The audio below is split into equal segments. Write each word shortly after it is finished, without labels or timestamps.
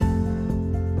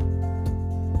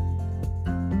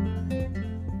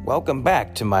Welcome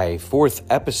back to my fourth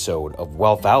episode of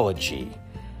Wealthology.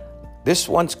 This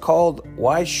one's called,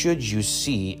 Why Should You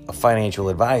See a Financial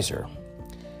Advisor?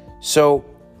 So,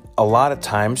 a lot of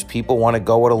times people want to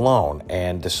go it alone,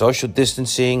 and the social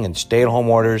distancing and stay-at-home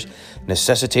orders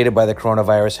necessitated by the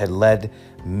coronavirus had led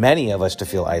many of us to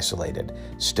feel isolated.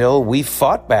 Still, we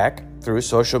fought back through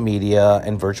social media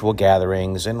and virtual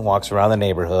gatherings and walks around the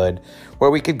neighborhood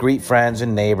where we could greet friends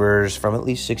and neighbors from at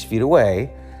least 6 feet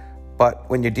away. But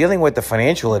when you're dealing with the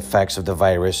financial effects of the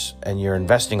virus and you're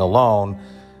investing alone,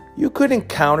 you could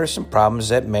encounter some problems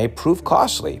that may prove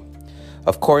costly.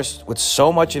 Of course, with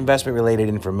so much investment-related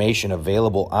information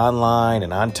available online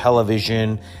and on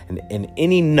television and in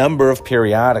any number of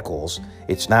periodicals,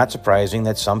 it's not surprising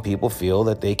that some people feel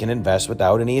that they can invest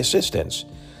without any assistance.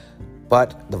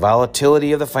 But the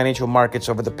volatility of the financial markets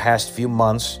over the past few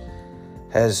months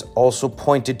has also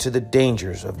pointed to the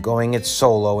dangers of going it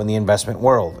solo in the investment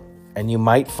world. And you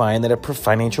might find that a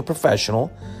financial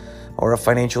professional or a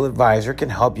financial advisor can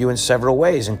help you in several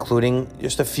ways, including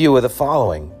just a few of the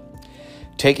following.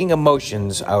 Taking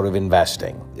emotions out of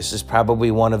investing. This is probably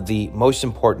one of the most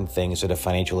important things that a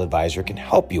financial advisor can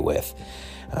help you with.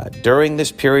 During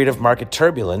this period of market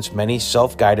turbulence, many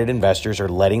self-guided investors are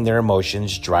letting their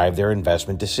emotions drive their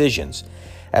investment decisions.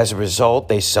 As a result,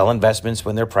 they sell investments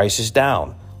when their price is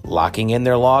down, locking in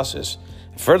their losses.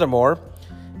 Furthermore,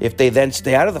 if they then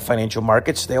stay out of the financial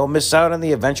markets, they will miss out on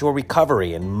the eventual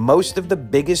recovery. And most of the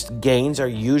biggest gains are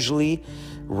usually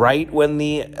right when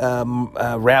the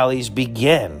rallies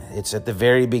begin. It's at the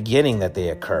very beginning that they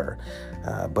occur.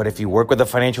 But if you work with a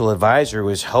financial advisor who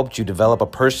has helped you develop a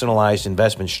personalized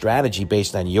investment strategy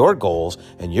based on your goals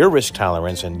and your risk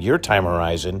tolerance and your time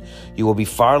horizon, you will be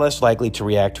far less likely to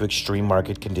react to extreme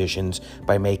market conditions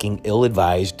by making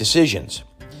ill-advised decisions.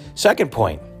 Second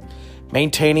point,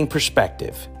 maintaining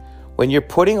perspective. When you're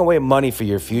putting away money for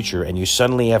your future and you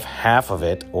suddenly have half of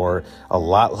it or a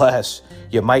lot less,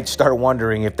 you might start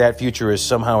wondering if that future is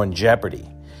somehow in jeopardy.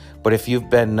 But if you've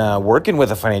been working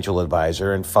with a financial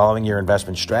advisor and following your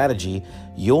investment strategy,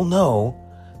 you'll know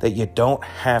that you don't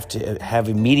have to have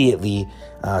immediately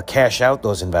cash out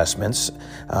those investments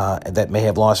that may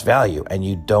have lost value, and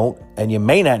you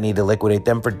may not need to liquidate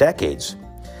them for decades.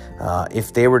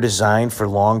 If they were designed for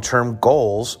long-term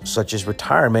goals, such as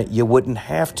retirement, you wouldn't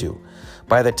have to.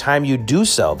 By the time you do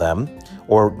sell them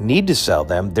or need to sell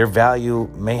them, their value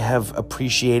may have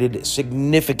appreciated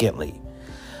significantly.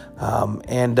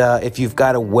 If you've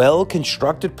got a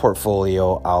well-constructed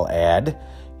portfolio, I'll add,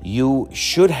 you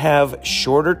should have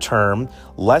shorter-term,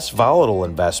 less volatile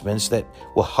investments that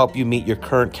will help you meet your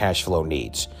current cash flow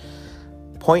needs.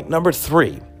 Point number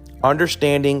 3,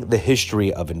 understanding the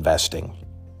history of investing.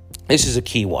 This is a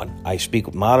key one. I speak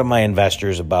with a lot of my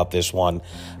investors about this one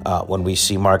when we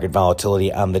see market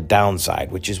volatility on the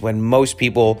downside, which is when most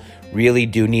people really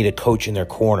do need a coach in their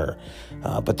corner.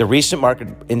 But the recent market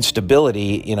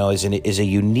instability, is a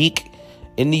unique,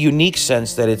 in the unique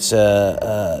sense that its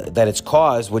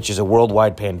cause, which is a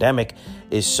worldwide pandemic,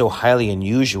 is so highly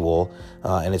unusual,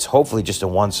 and it's hopefully just a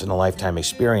once-in-a-lifetime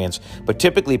experience. But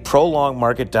typically, prolonged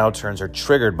market downturns are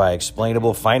triggered by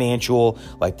explainable financial,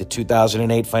 like the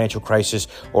 2008 financial crisis,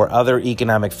 or other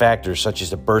economic factors, such as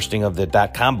the bursting of the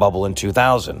dot-com bubble in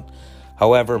 2000.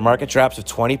 However, market drops of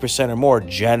 20% or more,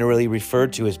 generally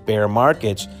referred to as bear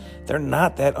markets, they're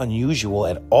not that unusual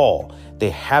at all.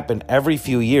 They happen every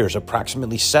few years,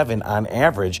 approximately 7 on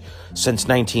average since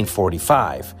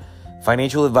 1945.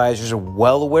 Financial advisors are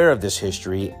well aware of this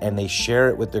history, and they share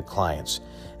it with their clients.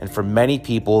 And for many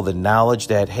people, the knowledge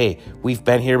that, hey, we've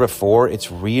been here before,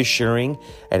 it's reassuring,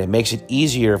 and it makes it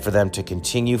easier for them to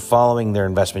continue following their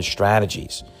investment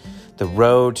strategies. The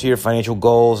road to your financial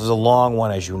goals is a long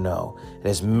one, as you know. It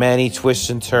has many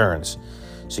twists and turns.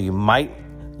 So you might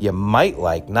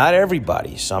like, not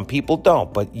everybody, some people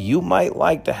don't, but you might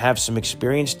like to have some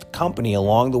experienced company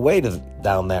along the way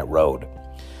down that road.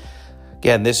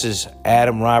 Again, this is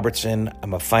Adam Robertson.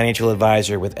 I'm a financial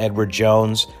advisor with Edward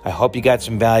Jones. I hope you got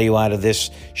some value out of this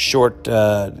short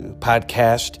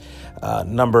podcast,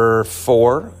 number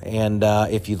 4. And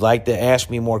if you'd like to ask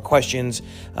me more questions,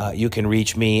 you can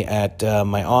reach me at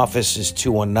my office is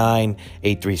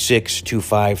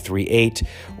 219-836-2538,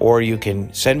 or you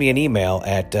can send me an email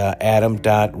at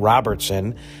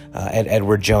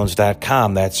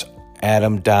adam.robertson@edwardjones.com. That's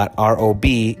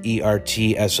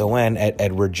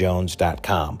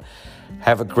adam.robertson@edwardjones.com.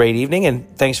 Have a great evening, and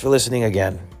thanks for listening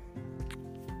again.